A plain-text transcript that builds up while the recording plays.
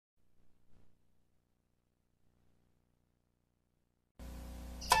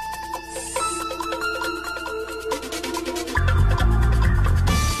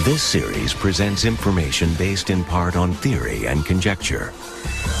This series presents information based in part on theory and conjecture.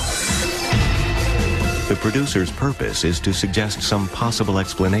 The producer's purpose is to suggest some possible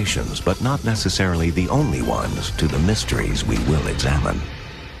explanations, but not necessarily the only ones, to the mysteries we will examine.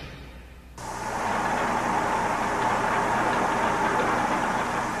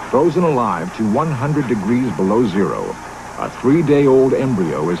 Frozen alive to 100 degrees below zero, a 3-day-old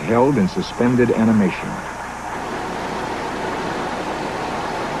embryo is held in suspended animation.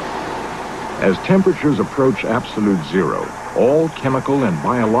 As temperatures approach absolute zero, all chemical and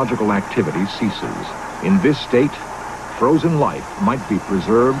biological activity ceases. In this state, frozen life might be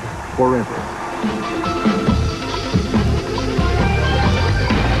preserved forever.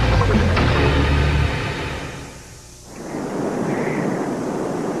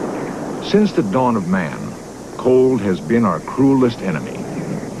 Since the dawn of man, cold has been our cruelest enemy.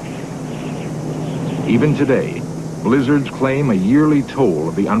 Even today, blizzards claim a yearly toll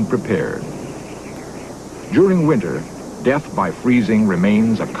of the unprepared. During winter, death by freezing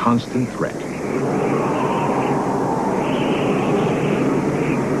remains a constant threat.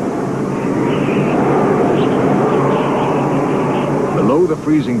 Below the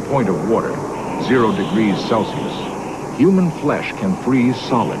freezing point of water, 0 degrees Celsius, human flesh can freeze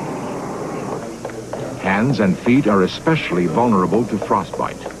solid. Hands and feet are especially vulnerable to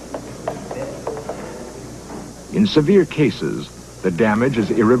frostbite. In severe cases, the damage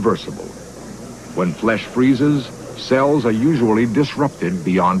is irreversible. When flesh freezes, cells are usually disrupted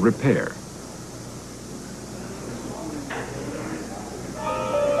beyond repair.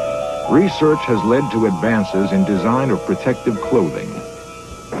 Research has led to advances in design of protective clothing.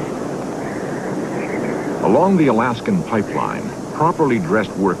 Along the Alaskan pipeline, properly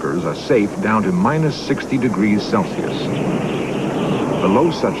dressed workers are safe down to minus 60 degrees Celsius. Below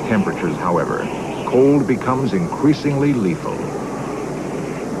such temperatures, however, cold becomes increasingly lethal.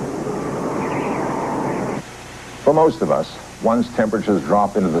 For most of us, once temperatures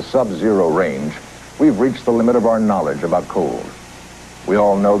drop into the sub-zero range, we've reached the limit of our knowledge about cold. We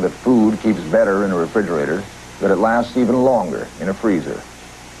all know that food keeps better in a refrigerator, that it lasts even longer in a freezer.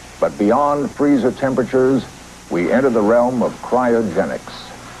 But beyond freezer temperatures, we enter the realm of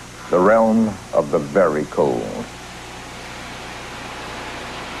cryogenics, the realm of the very cold.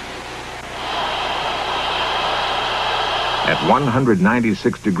 At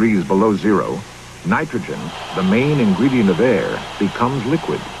 196 degrees below zero, nitrogen, the main ingredient of air, becomes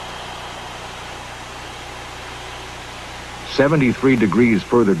liquid. 73 degrees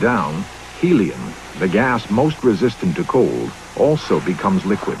further down, helium, the gas most resistant to cold, also becomes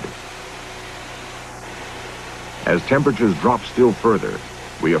liquid. As temperatures drop still further,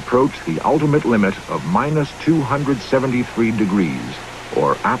 we approach the ultimate limit of minus 273 degrees,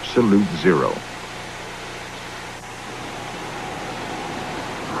 or absolute zero.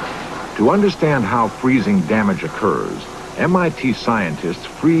 To understand how freezing damage occurs, MIT scientists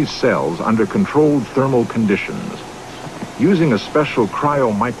freeze cells under controlled thermal conditions. Using a special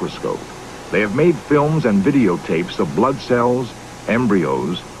cryomicroscope, they have made films and videotapes of blood cells,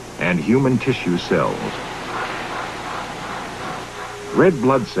 embryos, and human tissue cells. Red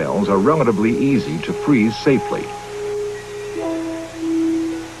blood cells are relatively easy to freeze safely.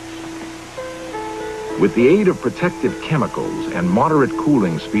 With the aid of protective chemicals and moderate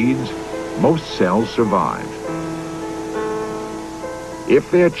cooling speeds, most cells survive.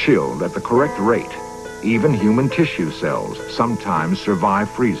 If they're chilled at the correct rate, even human tissue cells sometimes survive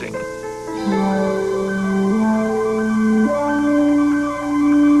freezing.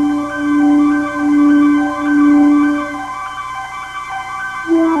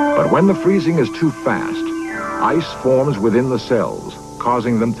 But when the freezing is too fast, ice forms within the cells,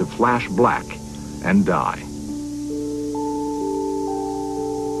 causing them to flash black and die.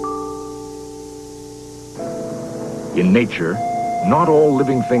 In nature, not all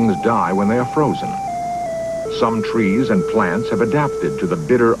living things die when they are frozen. Some trees and plants have adapted to the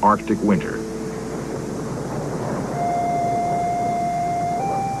bitter Arctic winter.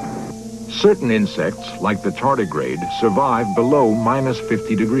 Certain insects, like the tardigrade, survive below minus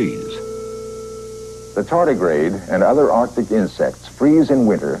 50 degrees. The tardigrade and other Arctic insects freeze in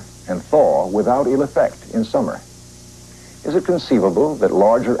winter and thaw without ill effect in summer. Is it conceivable that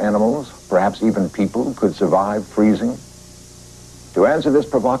larger animals, perhaps even people, could survive freezing? To answer this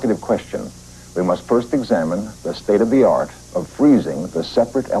provocative question, we must first examine the state-of-the-art of freezing the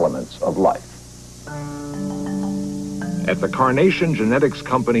separate elements of life. At the Carnation Genetics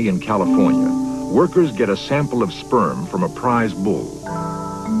Company in California, workers get a sample of sperm from a prize bull.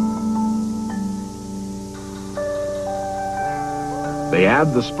 They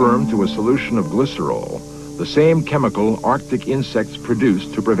add the sperm to a solution of glycerol, the same chemical Arctic insects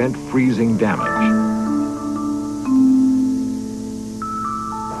produce to prevent freezing damage.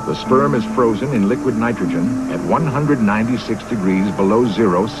 The sperm is frozen in liquid nitrogen at 196 degrees below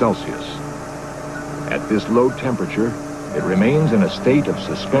 0 Celsius. At this low temperature, it remains in a state of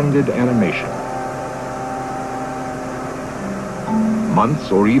suspended animation.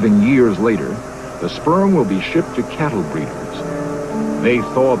 Months or even years later, the sperm will be shipped to cattle breeders. They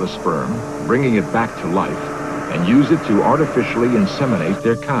thaw the sperm, bringing it back to life, and use it to artificially inseminate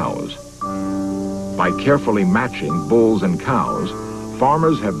their cows. By carefully matching bulls and cows,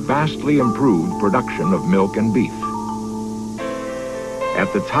 farmers have vastly improved production of milk and beef.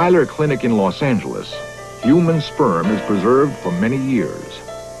 At the Tyler Clinic in Los Angeles, human sperm is preserved for many years.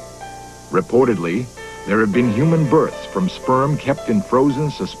 Reportedly, there have been human births from sperm kept in frozen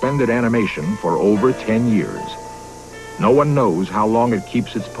suspended animation for over 10 years. No one knows how long it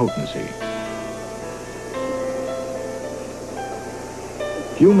keeps its potency.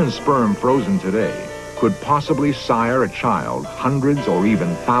 Human sperm frozen today could possibly sire a child hundreds or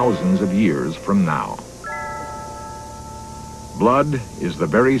even thousands of years from now. Blood is the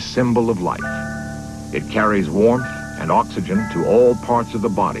very symbol of life. It carries warmth and oxygen to all parts of the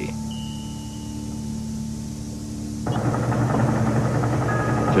body.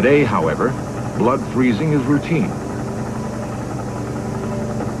 Today, however, blood freezing is routine.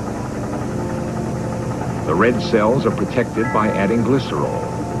 The red cells are protected by adding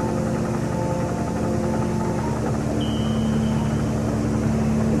glycerol.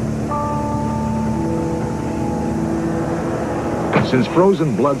 Since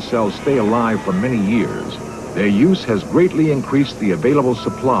frozen blood cells stay alive for many years, their use has greatly increased the available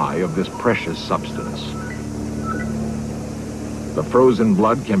supply of this precious substance. The frozen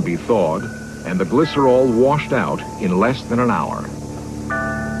blood can be thawed and the glycerol washed out in less than an hour.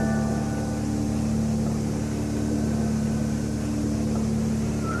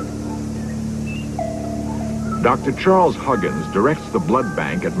 Dr. Charles Huggins directs the blood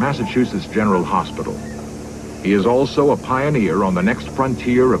bank at Massachusetts General Hospital. He is also a pioneer on the next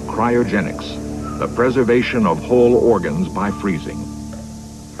frontier of cryogenics, the preservation of whole organs by freezing.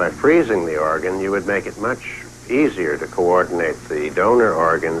 By freezing the organ, you would make it much easier to coordinate the donor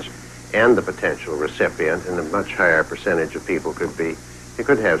organs and the potential recipient, and a much higher percentage of people could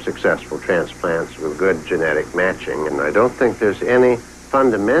have successful transplants with good genetic matching. And I don't think there's any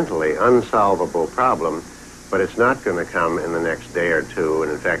fundamentally unsolvable problem, but it's not going to come in the next day or two,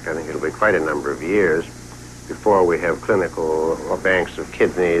 and in fact I think it'll be quite a number of years before we have clinical banks of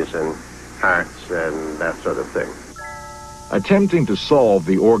kidneys and hearts and that sort of thing. Attempting to solve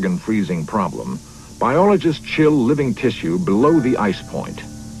the organ freezing problem, biologists chill living tissue below the ice point.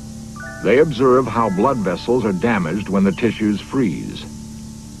 They observe how blood vessels are damaged when the tissues freeze.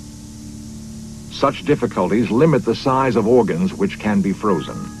 Such difficulties limit the size of organs which can be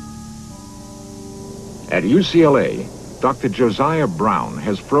frozen. At UCLA, Dr. Josiah Brown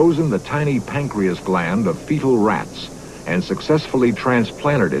has frozen the tiny pancreas gland of fetal rats and successfully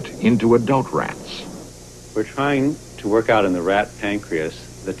transplanted it into adult rats. We're trying to work out in the rat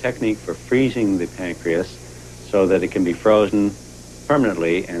pancreas the technique for freezing the pancreas so that it can be frozen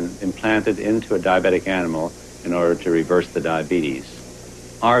permanently and implanted into a diabetic animal in order to reverse the diabetes.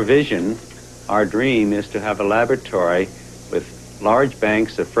 Our vision, our dream, is to have a laboratory with large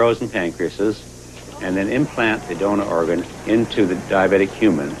banks of frozen pancreases and then implant the donor organ into the diabetic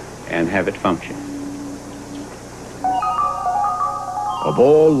human and have it function. Of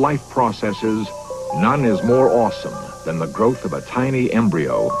all life processes, none is more awesome than the growth of a tiny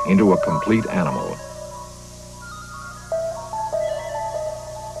embryo into a complete animal.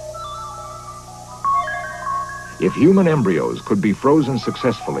 If human embryos could be frozen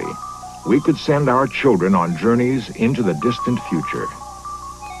successfully, we could send our children on journeys into the distant future.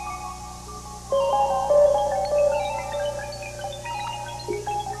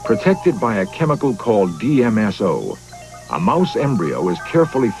 Protected by a chemical called DMSO, a mouse embryo is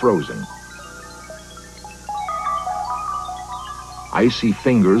carefully frozen. Icy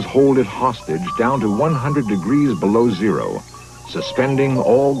fingers hold it hostage down to 100 degrees below 0, suspending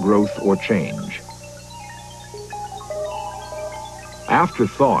all growth or change. After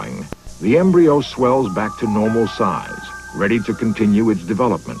thawing, the embryo swells back to normal size, ready to continue its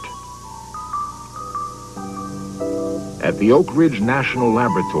development. At the Oak Ridge National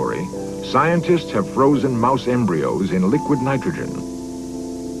Laboratory, scientists have frozen mouse embryos in liquid nitrogen.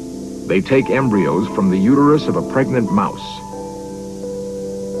 They take embryos from the uterus of a pregnant mouse.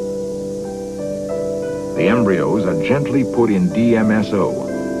 The embryos are gently put in DMSO.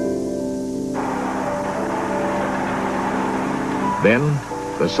 Then,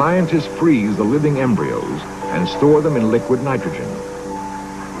 The scientists freeze the living embryos and store them in liquid nitrogen.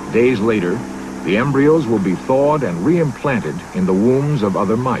 Days later, the embryos will be thawed and reimplanted in the wombs of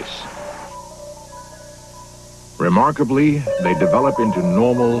other mice. Remarkably, they develop into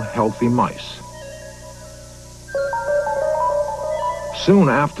normal, healthy mice. Soon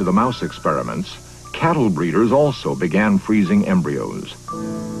after the mouse experiments, cattle breeders also began freezing embryos.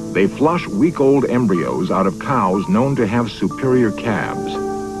 They flush week-old embryos out of cows known to have superior calves.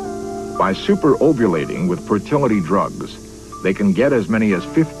 By superovulating with fertility drugs, they can get as many as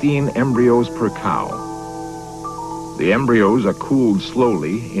 15 embryos per cow. The embryos are cooled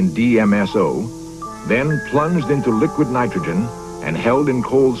slowly in DMSO, then plunged into liquid nitrogen and held in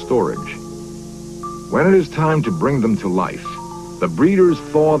cold storage. When it is time to bring them to life, the breeders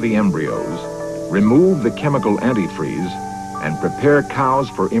thaw the embryos, remove the chemical antifreeze, and prepare cows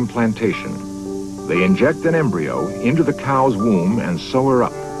for implantation. They inject an embryo into the cow's womb and sew her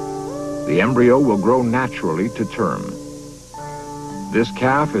up. The embryo will grow naturally to term. This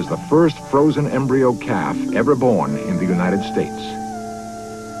calf is the first frozen embryo calf ever born in the United States.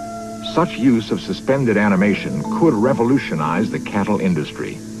 Such use of suspended animation could revolutionize the cattle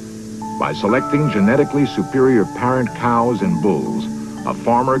industry. By selecting genetically superior parent cows and bulls, a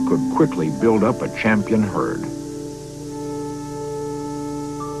farmer could quickly build up a champion herd.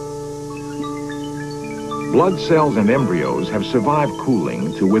 Blood cells and embryos have survived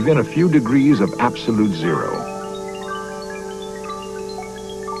cooling to within a few degrees of absolute zero.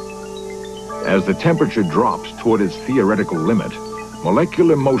 As the temperature drops toward its theoretical limit,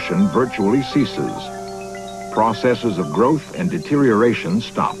 molecular motion virtually ceases. Processes of growth and deterioration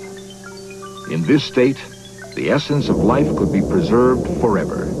stop. In this state, the essence of life could be preserved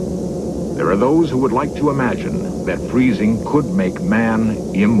forever. There are those who would like to imagine that freezing could make man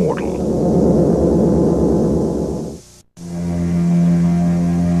immortal.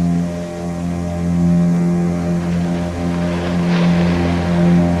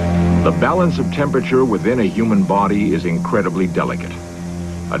 The balance of temperature within a human body is incredibly delicate.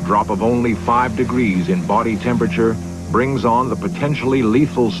 A drop of only 5 degrees in body temperature brings on the potentially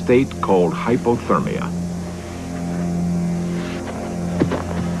lethal state called hypothermia.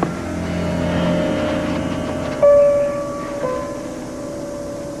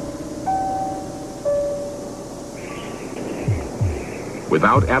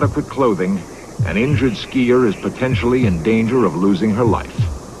 Without adequate clothing, an injured skier is potentially in danger of losing her life.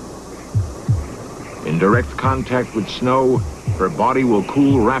 In direct contact with snow, her body will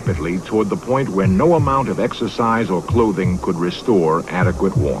cool rapidly toward the point where no amount of exercise or clothing could restore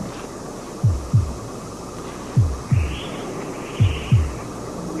adequate warmth.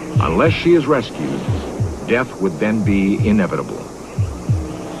 Unless she is rescued, death would then be inevitable.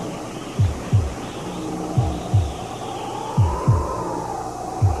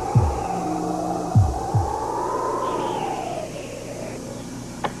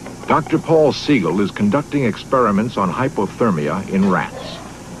 Dr. Paul Siegel is conducting experiments on hypothermia in rats.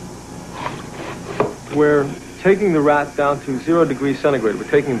 We're taking the rat down to 0 degrees centigrade. We're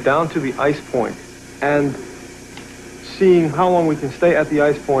taking him down to the ice point and seeing how long we can stay at the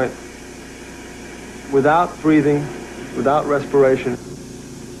ice point without breathing, without respiration.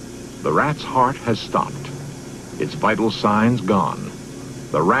 The rat's heart has stopped. Its vital signs gone.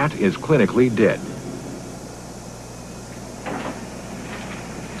 The rat is clinically dead.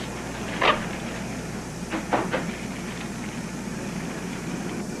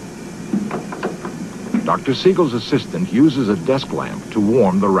 Dr. Siegel's assistant uses a desk lamp to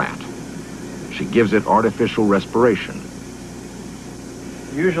warm the rat. She gives it artificial respiration.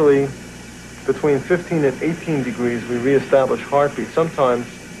 Usually, between 15 and 18 degrees, we reestablish heartbeat, sometimes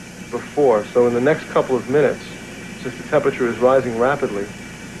before. So in the next couple of minutes, since the temperature is rising rapidly,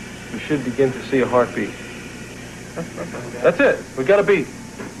 we should begin to see a heartbeat. That's it. We got a beat.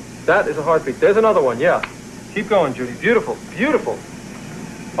 That is a heartbeat. There's another one, yeah. Keep going, Judy. Beautiful, beautiful.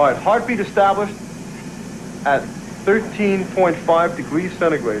 All right, heartbeat established at 13.5 degrees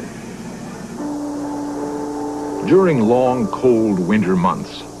centigrade. During long, cold winter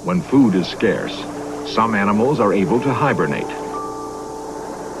months, when food is scarce, some animals are able to hibernate.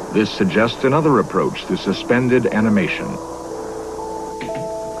 This suggests another approach to suspended animation.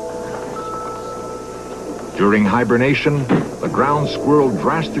 During hibernation, the ground squirrel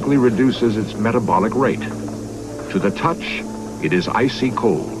drastically reduces its metabolic rate. To the touch, it is icy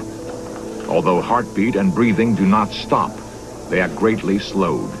cold. Although heartbeat and breathing do not stop, they are greatly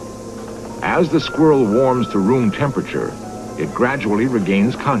slowed. As the squirrel warms to room temperature, it gradually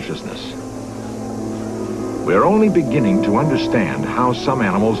regains consciousness. We are only beginning to understand how some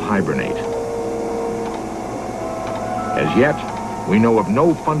animals hibernate. As yet, we know of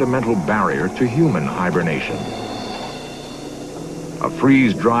no fundamental barrier to human hibernation. A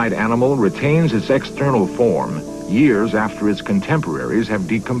freeze-dried animal retains its external form years after its contemporaries have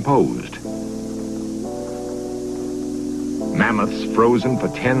decomposed. Mammoths frozen for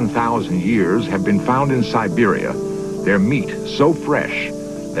 10,000 years have been found in Siberia, their meat so fresh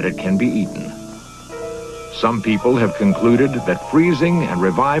that it can be eaten. Some people have concluded that freezing and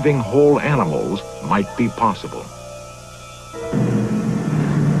reviving whole animals might be possible.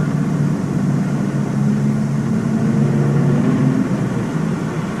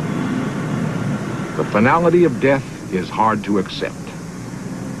 The finality of death is hard to accept.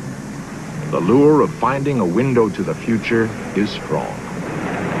 The lure of finding a window to the future is strong.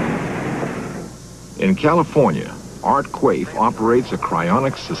 In California, Art Quaife operates a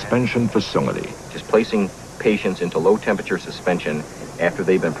cryonics suspension facility. Just placing patients into low-temperature suspension after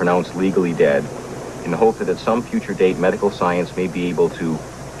they've been pronounced legally dead in the hope that at some future date medical science may be able to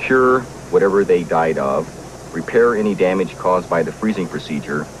cure whatever they died of, repair any damage caused by the freezing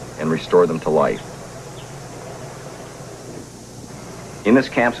procedure, and restore them to life. In this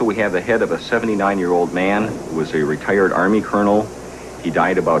capsule, we have the head of a 79-year-old man who was a retired Army colonel. He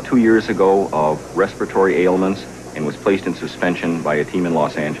died about 2 years ago of respiratory ailments and was placed in suspension by a team in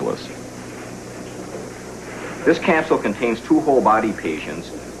Los Angeles. This capsule contains 2 whole-body patients.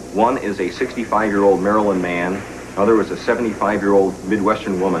 One is a 65-year-old Maryland man. Another is a 75-year-old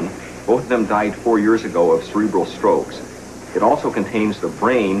Midwestern woman. Both of them died 4 years ago of cerebral strokes. It also contains the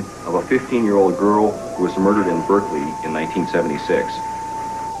brain of a 15-year-old girl who was murdered in Berkeley in 1976.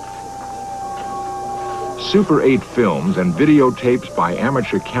 Super 8 films and videotapes by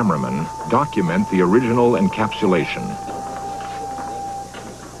amateur cameramen document the original encapsulation.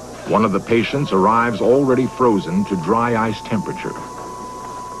 One of the patients arrives already frozen to dry ice temperature.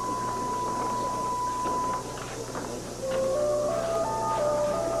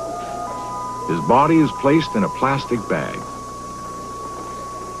 His body is placed in a plastic bag.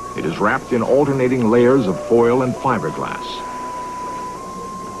 It is wrapped in alternating layers of foil and fiberglass.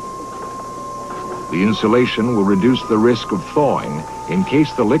 The insulation will reduce the risk of thawing in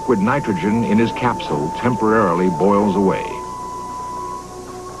case the liquid nitrogen in his capsule temporarily boils away.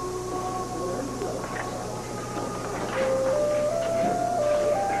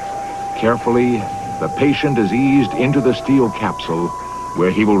 Carefully, the patient is eased into the steel capsule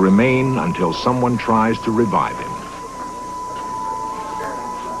where he will remain until someone tries to revive him.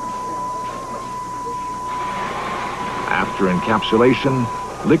 After encapsulation,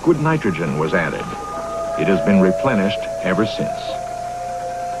 liquid nitrogen was added. It has been replenished ever since.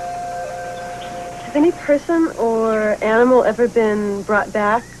 Has any person or animal ever been brought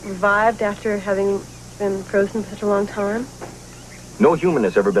back, revived after having been frozen for such a long time? No human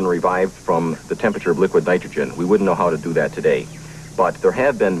has ever been revived from the temperature of liquid nitrogen. We wouldn't know how to do that today. But there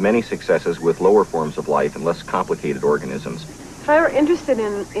have been many successes with lower forms of life and less complicated organisms. If I were interested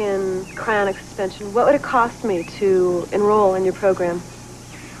in cryonic suspension, what would it cost me to enroll in your program?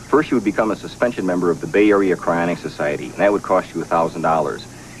 First, you would become a suspension member of the Bay Area Cryonics Society, and that would cost you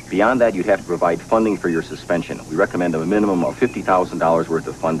 $1,000. Beyond that, you'd have to provide funding for your suspension. We recommend a minimum of $50,000 worth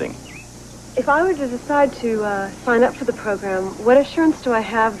of funding. If I were to decide to sign up for the program, what assurance do I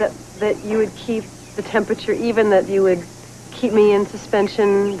have that you would keep the temperature even, that you would keep me in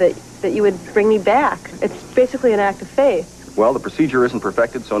suspension, that you would bring me back? It's basically an act of faith. Well, the procedure isn't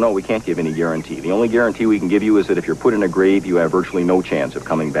perfected, so no, we can't give any guarantee. The only guarantee we can give you is that if you're put in a grave, you have virtually no chance of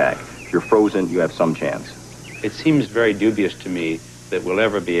coming back. If you're frozen, you have some chance. It seems very dubious to me that we'll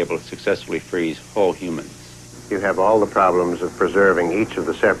ever be able to successfully freeze whole humans. You have all the problems of preserving each of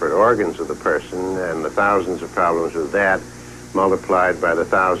the separate organs of the person and the thousands of problems with that multiplied by the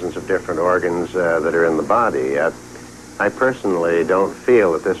thousands of different organs that are in the body. I personally don't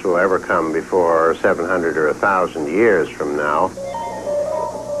feel that this will ever come before 700 or 1,000 years from now.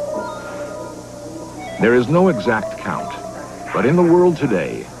 There is no exact count, but in the world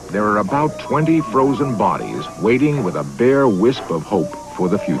today, there are about 20 frozen bodies waiting with a bare wisp of hope for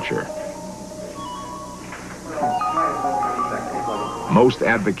the future. Most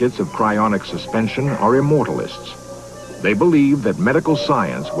advocates of cryonic suspension are immortalists. They believe that medical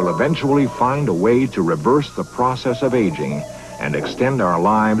science will eventually find a way to reverse the process of aging and extend our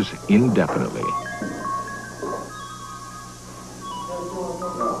lives indefinitely.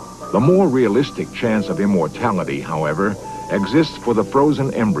 The more realistic chance of immortality, however, exists for the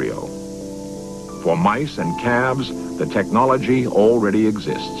frozen embryo. For mice and calves, the technology already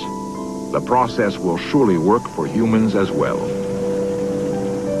exists. The process will surely work for humans as well.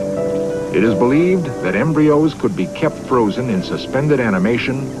 It is believed that embryos could be kept frozen in suspended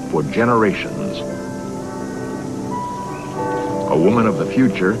animation for generations. a woman of the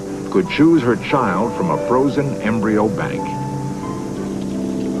future could choose her child from a frozen embryo bank.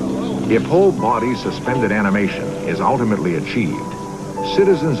 If whole body suspended animation is ultimately achieved,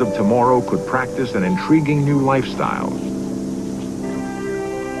 citizens of tomorrow could practice an intriguing new lifestyle.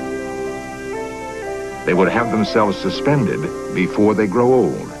 They would have themselves suspended before they grow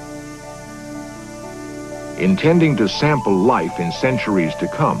old. Intending to sample life in centuries to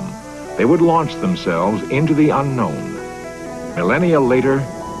come, they would launch themselves into the unknown. Millennia later,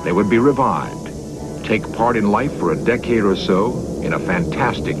 they would be revived, take part in life for a decade or so in a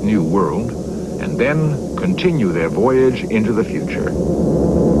fantastic new world, and then continue their voyage into the future.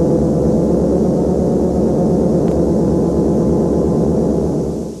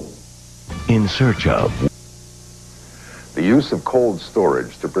 In search of. The use of cold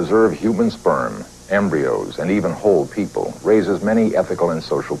storage to preserve human sperm, embryos, and even whole people raises many ethical and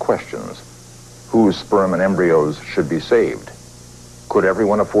social questions. Whose sperm and embryos should be saved? Could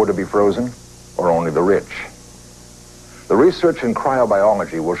everyone afford to be frozen, or only the rich? The research in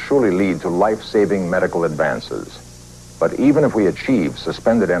cryobiology will surely lead to life-saving medical advances. But even if we achieve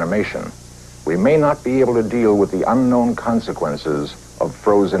suspended animation, we may not be able to deal with the unknown consequences of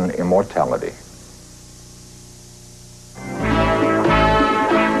frozen immortality.